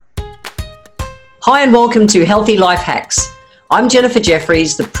Hi and welcome to Healthy Life Hacks. I'm Jennifer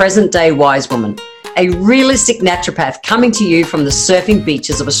Jeffries, the present-day wise woman, a realistic naturopath coming to you from the surfing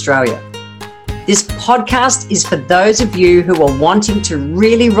beaches of Australia. This podcast is for those of you who are wanting to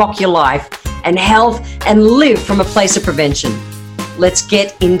really rock your life and health and live from a place of prevention. Let's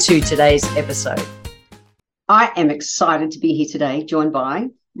get into today's episode. I am excited to be here today, joined by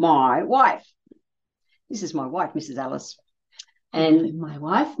my wife. This is my wife, Mrs. Alice. And my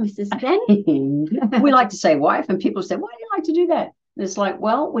wife, Mrs. Ben. We like to say wife, and people say, why do you like to do that? And it's like,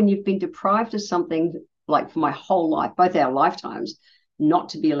 well, when you've been deprived of something, like for my whole life, both our lifetimes, not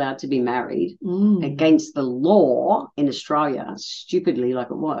to be allowed to be married against the law in Australia, stupidly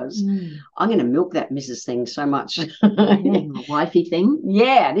like it was, I'm going to milk that Mrs. thing so much. My wifey thing.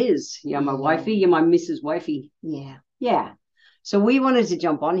 Yeah, it is. You're my wifey, you're my Mrs. Wifey. Yeah. So we wanted to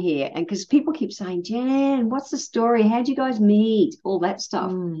jump on here, and because people keep saying, Jen, what's the story? How'd you guys meet? All that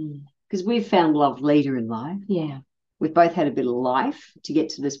stuff. Because we've found love later in life. Yeah. We've both had a bit of life to get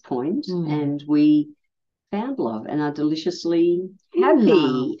to this point, and we found love and are deliciously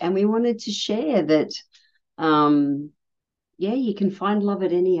happy. And we wanted to share that, you can find love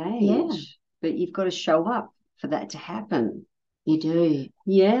at any age, but you've got to show up for that to happen. You do.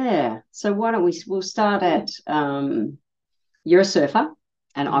 Yeah. So why don't we'll start at... you're a surfer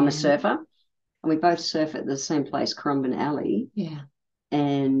and I'm a surfer, and we both surf at the same place, Currumbin Alley. Yeah.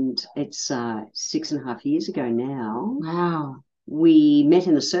 And it's 6.5 years ago now. Wow. We met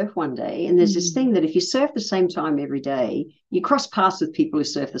in the surf one day, and there's this thing that if you surf the same time every day, you cross paths with people who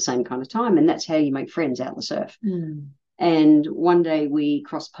surf the same kind of time, and that's how you make friends out in the surf. And one day we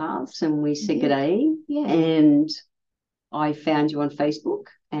crossed paths and we said good day, and I found you on Facebook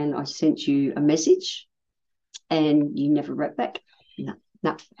and I sent you a message. And you never wrote back? No.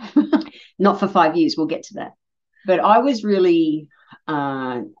 Not for 5 years. We'll get to that. But I was really,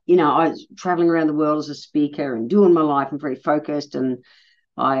 I was traveling around the world as a speaker and doing my life and very focused. And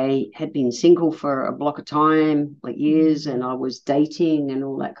I had been single for a block of time, like years, and I was dating and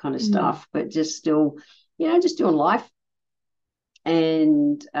all that kind of stuff, but just still, just doing life.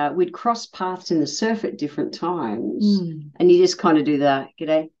 And we'd cross paths in the surf at different times. And you just kind of do the,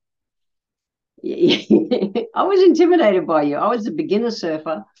 g'day. I was intimidated by you. I was a beginner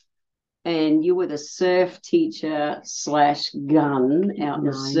surfer, and you were the surf teacher / gun out in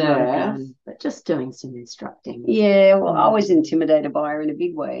the surf. But just doing some instructing. Yeah, well, I was intimidated by her in a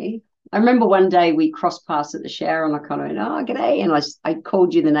big way. I remember one day we crossed paths at the shower, and I kind of went, oh, g'day. And I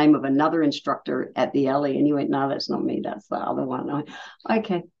called you the name of another instructor at the alley, and you went, no, that's not me. That's the other one. I went,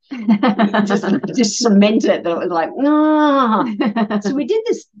 okay. just cement it that it was like, no. So we did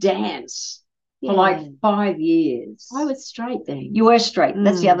this dance. For like 5 years. I was straight then. You were straight.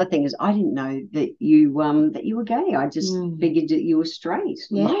 That's the other thing, is I didn't know that you were gay. I just figured that you were straight.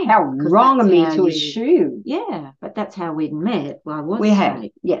 Yeah. How wrong of me to assume. Yeah, but that's how we'd met. Well, I was we straight. have,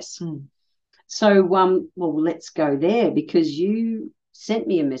 yes. So, well, let's go there, because you sent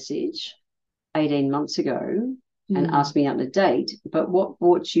me a message 18 months ago and asked me out on a date. But what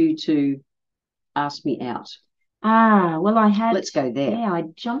brought you to ask me out? Well, I had... Let's go there. Yeah, I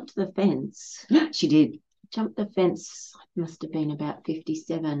jumped the fence. She did. Jumped the fence. Must have been about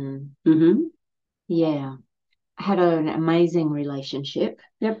 57. Yeah. I had an amazing relationship.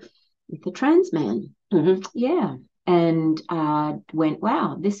 Yep. With a trans man. Yeah. And went,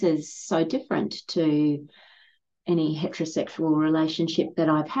 wow, this is so different to any heterosexual relationship that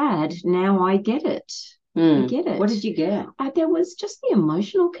I've had. Now I get it. I get it. What did you get? There was just the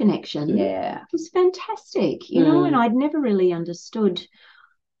emotional connection. Yeah. It was fantastic, and I'd never really understood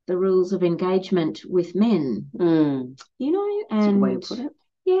the rules of engagement with men, and that's a way to put it.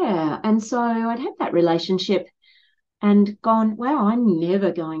 Yeah. And so I'd had that relationship and gone, wow, I'm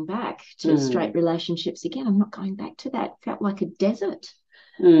never going back to straight relationships again. I'm not going back to that. Felt like a desert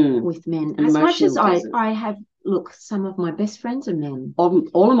with men. As much as I have... Look, some of my best friends are men.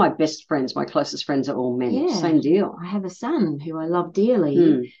 All of my best friends, my closest friends, are all men. Yeah. Same deal. I have a son who I love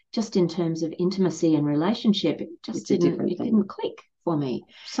dearly. Just in terms of intimacy and relationship, it didn't click for me.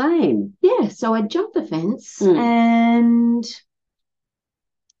 Same. Yeah, so I jumped the fence, and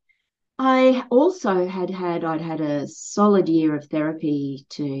I also I'd had a solid year of therapy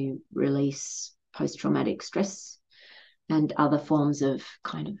to release post-traumatic stress and other forms of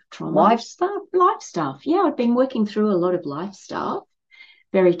kind of trauma. Life stuff. Yeah, I'd been working through a lot of life stuff,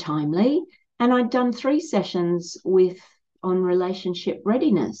 very timely. And I'd done 3 sessions on relationship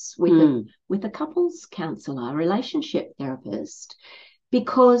readiness with a couples counsellor, relationship therapist,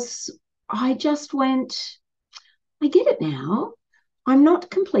 because I just went, I get it now. I'm not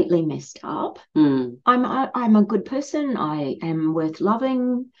completely messed up. I'm a good person. I am worth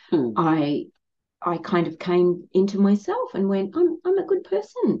loving. I I kind of came into myself and went, I'm a good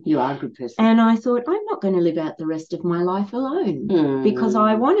person. You are a good person. And I thought, I'm not going to live out the rest of my life alone because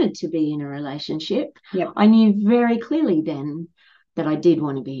I wanted to be in a relationship. Yep. I knew very clearly then that I did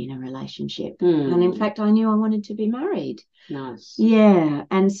want to be in a relationship. And in fact, I knew I wanted to be married. Nice. Yeah.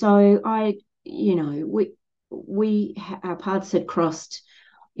 And so our paths had crossed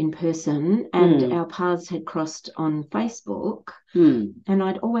in person, and our paths had crossed on Facebook. And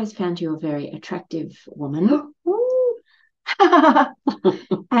I'd always found you a very attractive woman.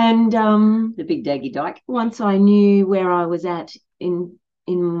 And the big daggy dyke. Once I knew where I was at in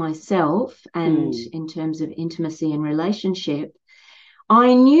myself and in terms of intimacy and relationship,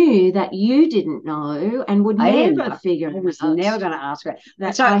 I knew that you didn't know and would never figure it out. I was never going to ask her.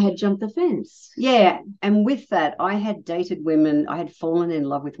 That I had jumped the fence. Yeah. And with that, I had dated women. I had fallen in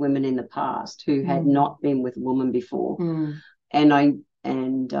love with women in the past who had not been with a woman before. And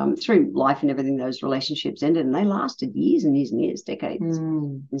through life and everything, those relationships ended, and they lasted years and years and years, decades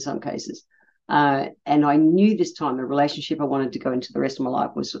in some cases. And I knew this time the relationship I wanted to go into the rest of my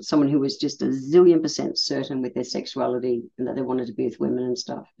life was someone who was just a zillion % certain with their sexuality and that they wanted to be with women and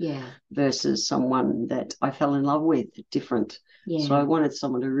stuff. Yeah. Versus someone that I fell in love with, different. Yeah. So I wanted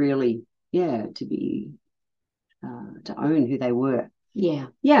someone to really, to be, to own who they were. Yeah.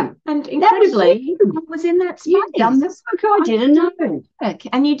 Yeah. And incredibly, I was in that space. You've done this. I didn't know.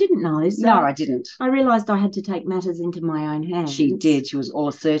 And you didn't know. So no, I didn't. I realised I had to take matters into my own hands. She did. She was all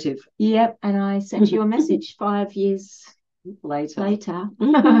assertive. Yep. And I sent you a message 5 years later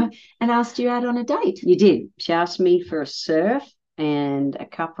and asked you out on a date. You did. She asked me for a surf and a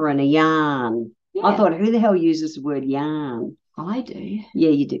cuppa and a yarn. Yeah. I thought, who the hell uses the word yarn? I do.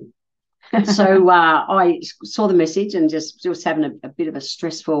 Yeah, you do. So I saw the message and just was having a bit of a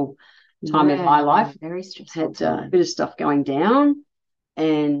stressful time in my life. Very stressful. Had a bit of stuff going down,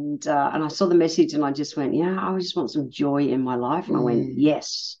 and I saw the message and I just went, I just want some joy in my life. And I went,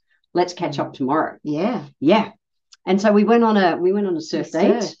 yes, let's catch up tomorrow. Yeah. And so we went on a surf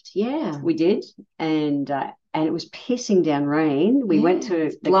date. Yeah, we did, and it was pissing down rain. We went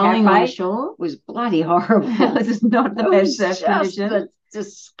to the blowing cafe. On shore. It was bloody horrible. This is not the best surf condition.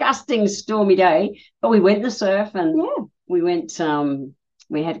 Disgusting stormy day, but we went in the surf and we went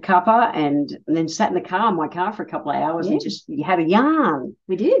we had cuppa and then sat in the car, my car, for a couple of hours and just had a yarn.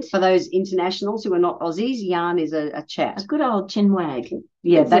 We did. For those internationals who are not Aussies, yarn is a chat. A good old chinwag.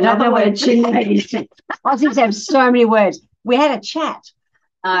 Yeah, they don't know what a chinwag is. Aussies have so many words. We had a chat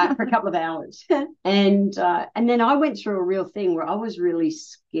for a couple of hours. And then I went through a real thing where I was really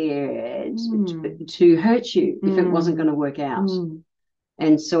scared to hurt you if it wasn't going to work out.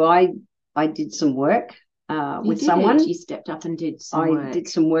 And so I did some work with someone. You stepped up and did some work. I did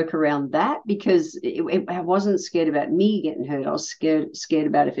some work around that because I wasn't scared about me getting hurt. I was scared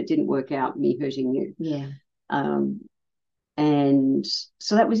about if it didn't work out, me hurting you. Yeah. And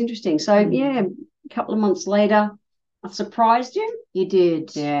so that was interesting. So, a couple of months later, I surprised you. You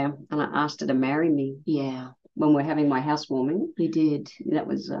did. Yeah. And I asked her to marry me. Yeah. When we're having my housewarming. You did. That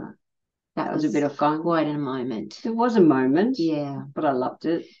was a bit of fun. Quite a moment. It was a moment. Yeah. But I loved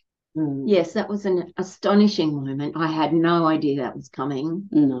it. Yes, that was an astonishing moment. I had no idea that was coming.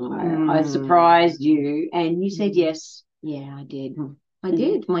 No, I surprised you and you said yes. Yeah, I did. I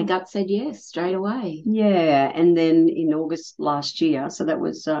did. My gut said yes straight away. Yeah, and then in August last year, so that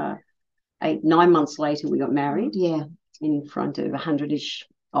was 9 months later, we got married. Yeah. In front of 100-ish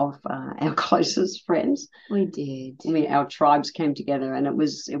of our closest friends. We did. Our tribes came together and it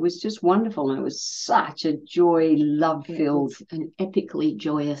was just wonderful, and it was such a joy, love-filled, an epically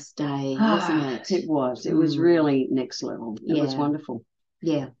joyous day, wasn't it? It was. It was really next level. It was wonderful.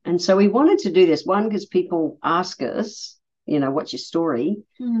 Yeah. And so we wanted to do this, one, because people ask us, what's your story?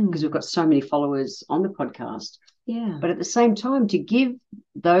 Because we've got so many followers on the podcast. Yeah. But at the same time, to give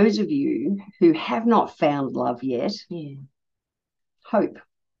those of you who have not found love yet hope.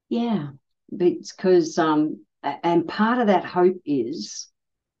 Yeah. Because and part of that hope is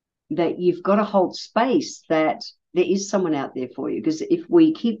that you've got to hold space that there is someone out there for you. Because if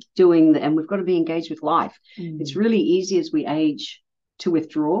we keep doing and we've got to be engaged with life, it's really easy as we age to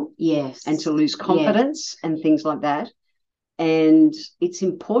withdraw. Yes. And to lose confidence and things like that. And it's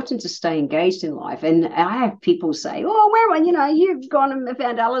important to stay engaged in life. And I have people say, you've gone and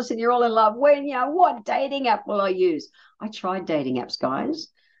found Alice and you're all in love. What dating app will I use? I tried dating apps, guys.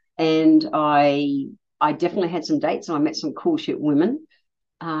 And I definitely had some dates and I met some cool shit women.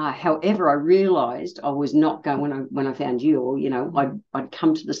 However, I realised I was not going when I found you, or, I'd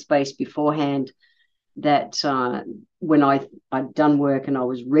come to the space beforehand that when I'd done work and I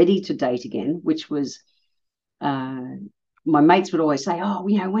was ready to date again, which was... my mates would always say,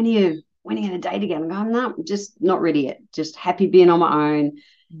 when are you when are you going to date again? I'm going, no, I'm just not ready yet. Just happy being on my own.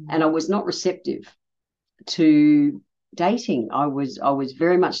 And I was not receptive to dating. I was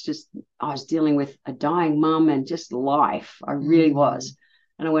very much I was dealing with a dying mum and just life. I really was.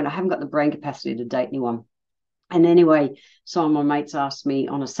 And I went, I haven't got the brain capacity to date anyone. And anyway, some of my mates asked me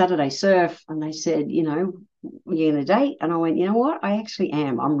on a Saturday surf, and they said, you know, are you going to date? And I went, you know what? I actually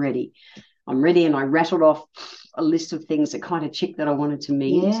am. I'm ready. And I rattled off a list of things, the kind of chick that I wanted to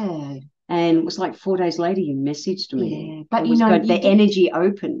meet. Yeah. And it was like 4 days later, you messaged me. Yeah. But, the energy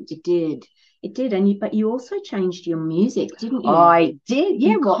opened. It did. It did. But you also changed your music, didn't you? I did.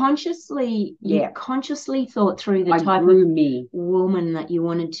 Yeah. You consciously thought through the type of woman that you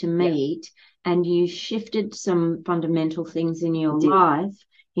wanted to meet, and you shifted some fundamental things in your life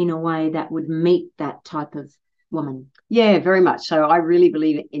in a way that would meet that type of woman. Yeah, very much. So I really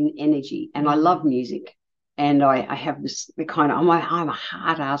believe in energy, and I love music. And I have this kind of, I'm a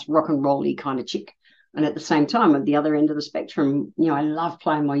hard-ass rock and roll-y kind of chick. And at the same time, at the other end of the spectrum, you know, I love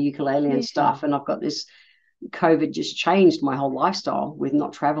playing my ukulele and stuff. And I've got this, COVID just changed my whole lifestyle with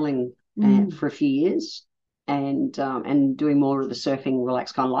not traveling for a few years and doing more of the surfing,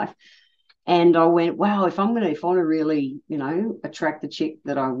 relaxed kind of life. And I went, wow, if I want to really, you know, attract the chick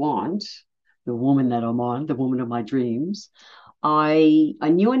that I want, the woman that I'm on, the woman of my dreams, I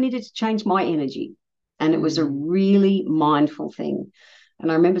knew I needed to change my energy. And it was a really mindful thing.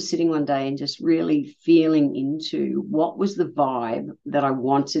 And I remember sitting one day and just really feeling into what was the vibe that I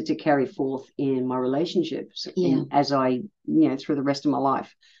wanted to carry forth in my relationships as I, you know, through the rest of my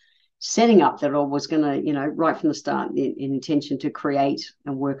life. Setting up that I was going to, you know, right from the start, the intention to create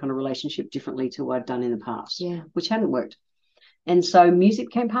and work on a relationship differently to what I'd done in the past, which hadn't worked. And so music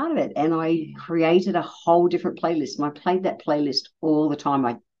became part of it. And I created a whole different playlist. And I played that playlist all the time.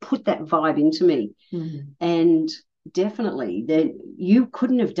 I put that vibe into me. And definitely that you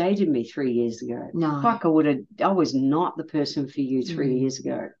couldn't have dated me 3 years ago. No. Fuck, I was not the person for you 3 years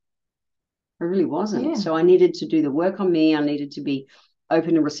ago. I really wasn't. Yeah. So I needed to do the work on me. I needed to be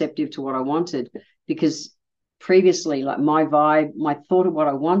open and receptive to what I wanted, because previously, like my vibe, my thought of what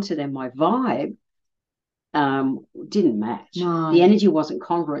I wanted and my vibe didn't match. No. The energy wasn't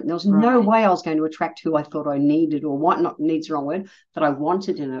congruent. There was no way I was going to attract who I thought I needed, or what, not needs the wrong word, that I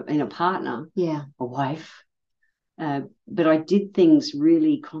wanted in a partner, a wife. But I did things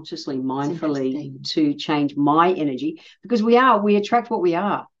really consciously, mindfully to change my energy, because we attract what we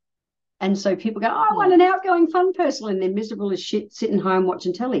are. And so people go, oh, I want an outgoing, fun person, and they're miserable as shit sitting home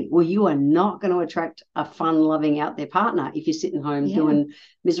watching telly. Well, you are not going to attract a fun, loving, out there partner if you're sitting home doing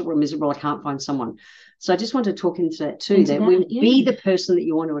miserable, I can't find someone. So I just want to talk into that too, be the person that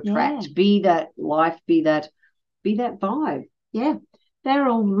you want to attract, be that life, be that vibe. Yeah, they're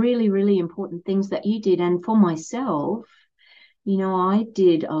all really, really important things that you did. And for myself, you know, I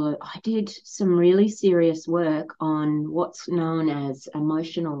did some really serious work on what's known as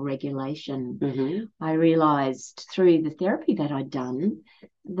emotional regulation. I realized through the therapy that I'd done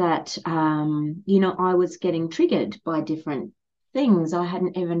that, you know, I was getting triggered by different things. I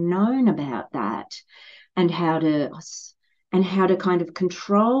hadn't ever known about that, and how to kind of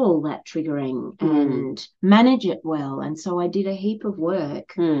control that triggering and manage it well. And so I did a heap of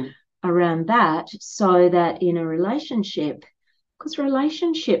work around that, so that in a relationship, because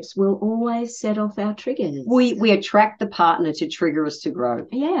relationships will always set off our triggers. We attract the partner to trigger us to grow.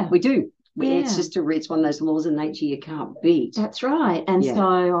 Yeah. We do. It's just it's one of those laws of nature you can't beat. That's right. And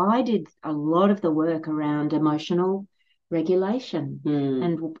so I did a lot of the work around emotional regulation,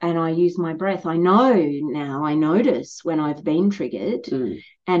 and I use my breath. I notice when I've been triggered,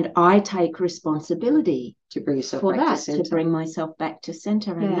 and I take responsibility to bring yourself back to center. To bring myself back to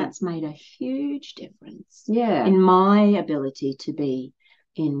center. And that's made a huge difference in my ability to be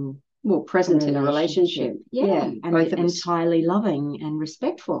present in a relationship. And entirely loving and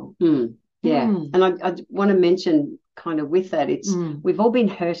respectful. And I want to mention kind of with that, we've all been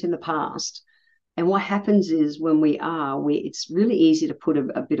hurt in the past. And what happens is when it's really easy to put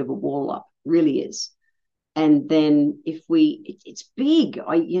a bit of a wall up, really is. And then it's big.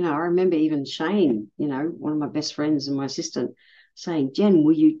 I remember even Shane, you know, one of my best friends and my assistant, saying, Jen,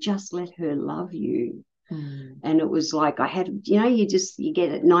 will you just let her love you? And it was like I had, you know, you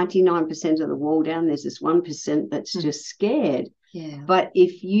get it 99% of the wall down. There's this 1% that's just scared. Yeah. But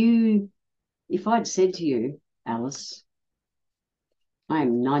if I'd said to you, Alice, I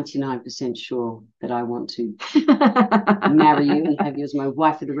am 99% sure that I want to marry you and have you as my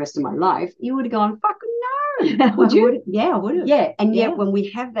wife for the rest of my life, you would have gone, fucking have. Would you? Yeah, I would have. Yeah. And yet when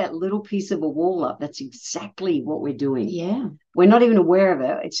we have that little piece of a wall up, that's exactly what we're doing. Yeah. We're not even aware of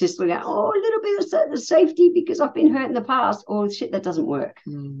it. It's just we go, oh, a little bit of safety because I've been hurt in the past. Oh, shit, that doesn't work.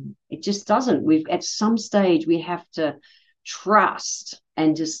 It just doesn't. At some stage, we have to trust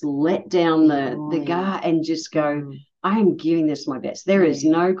and just let down the guard and just go, I am giving this my best. There is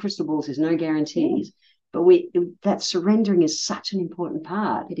no crystal balls. There's no guarantees. But that surrendering is such an important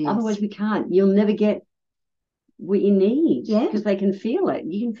part. It is. Otherwise, we can't. You'll never get what you need because they can feel it.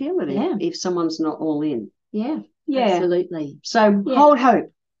 You can feel it if someone's not all in. Yeah, absolutely. So hold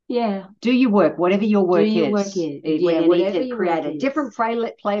hope. Yeah. Do your work, whatever your work is. Yeah, we need to create a different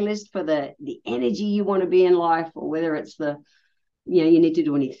playlist for the energy you want to be in life, or whether it's you need to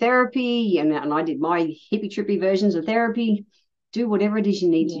do any therapy. And I did my hippie trippy versions of therapy. Do whatever it is you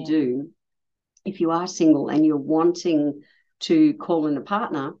need to do. If you are single and you're wanting to call in a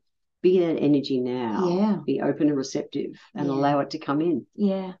partner, be that energy now. Yeah. Be open and receptive and allow it to come in.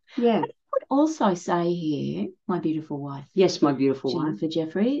 Yeah. Yeah. I would also say here, my beautiful wife. Yes, my beautiful wife. Jennifer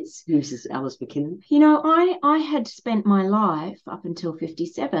Jeffries. Mrs. Alice McKinnon. You know, I had spent my life up until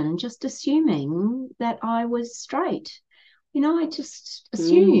 57 just assuming that I was straight. You know, I just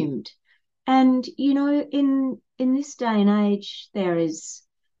assumed. And, you know, in this day and age, there is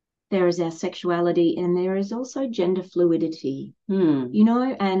our sexuality and there is also gender fluidity, you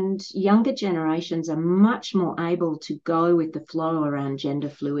know, and younger generations are much more able to go with the flow around gender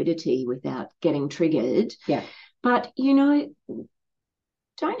fluidity without getting triggered. Yeah. But, you know,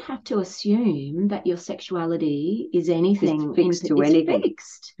 don't have to assume that your sexuality is anything fixed to anything.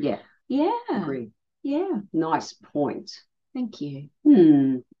 Fixed. Yeah. Yeah. Agree. Yeah. Nice point. Thank you.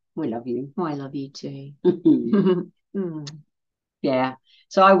 We love you. I love you too. Yeah.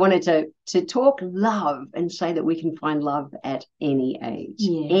 So I wanted to talk love and say that we can find love at any age.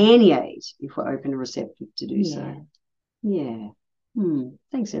 Any age, if we're open and receptive to do so. Yeah.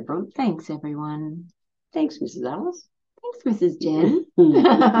 Thanks, everyone. Thanks, everyone. Thanks, Mrs. Alice. Thanks, Mrs. Jen.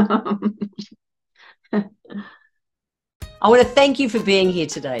 I want to thank you for being here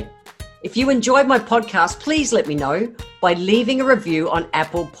today. If you enjoyed my podcast, please let me know by leaving a review on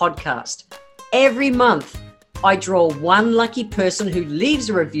Apple Podcast. Every month, I draw one lucky person who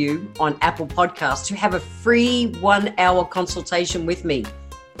leaves a review on Apple Podcasts to have a free 1-hour consultation with me.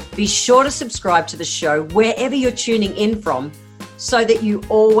 Be sure to subscribe to the show wherever you're tuning in from so that you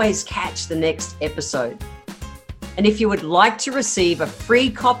always catch the next episode. And if you would like to receive a free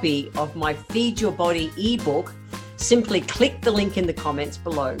copy of my Feed Your Body ebook, simply click the link in the comments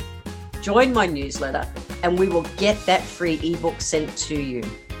below. Join my newsletter and we will get that free ebook sent to you.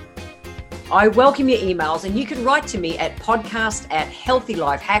 I welcome your emails and you can write to me at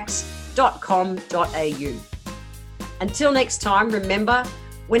podcast@healthylifehacks.com.au. Until next time, remember,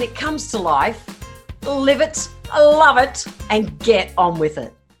 when it comes to life, live it, love it, and get on with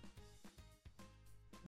it.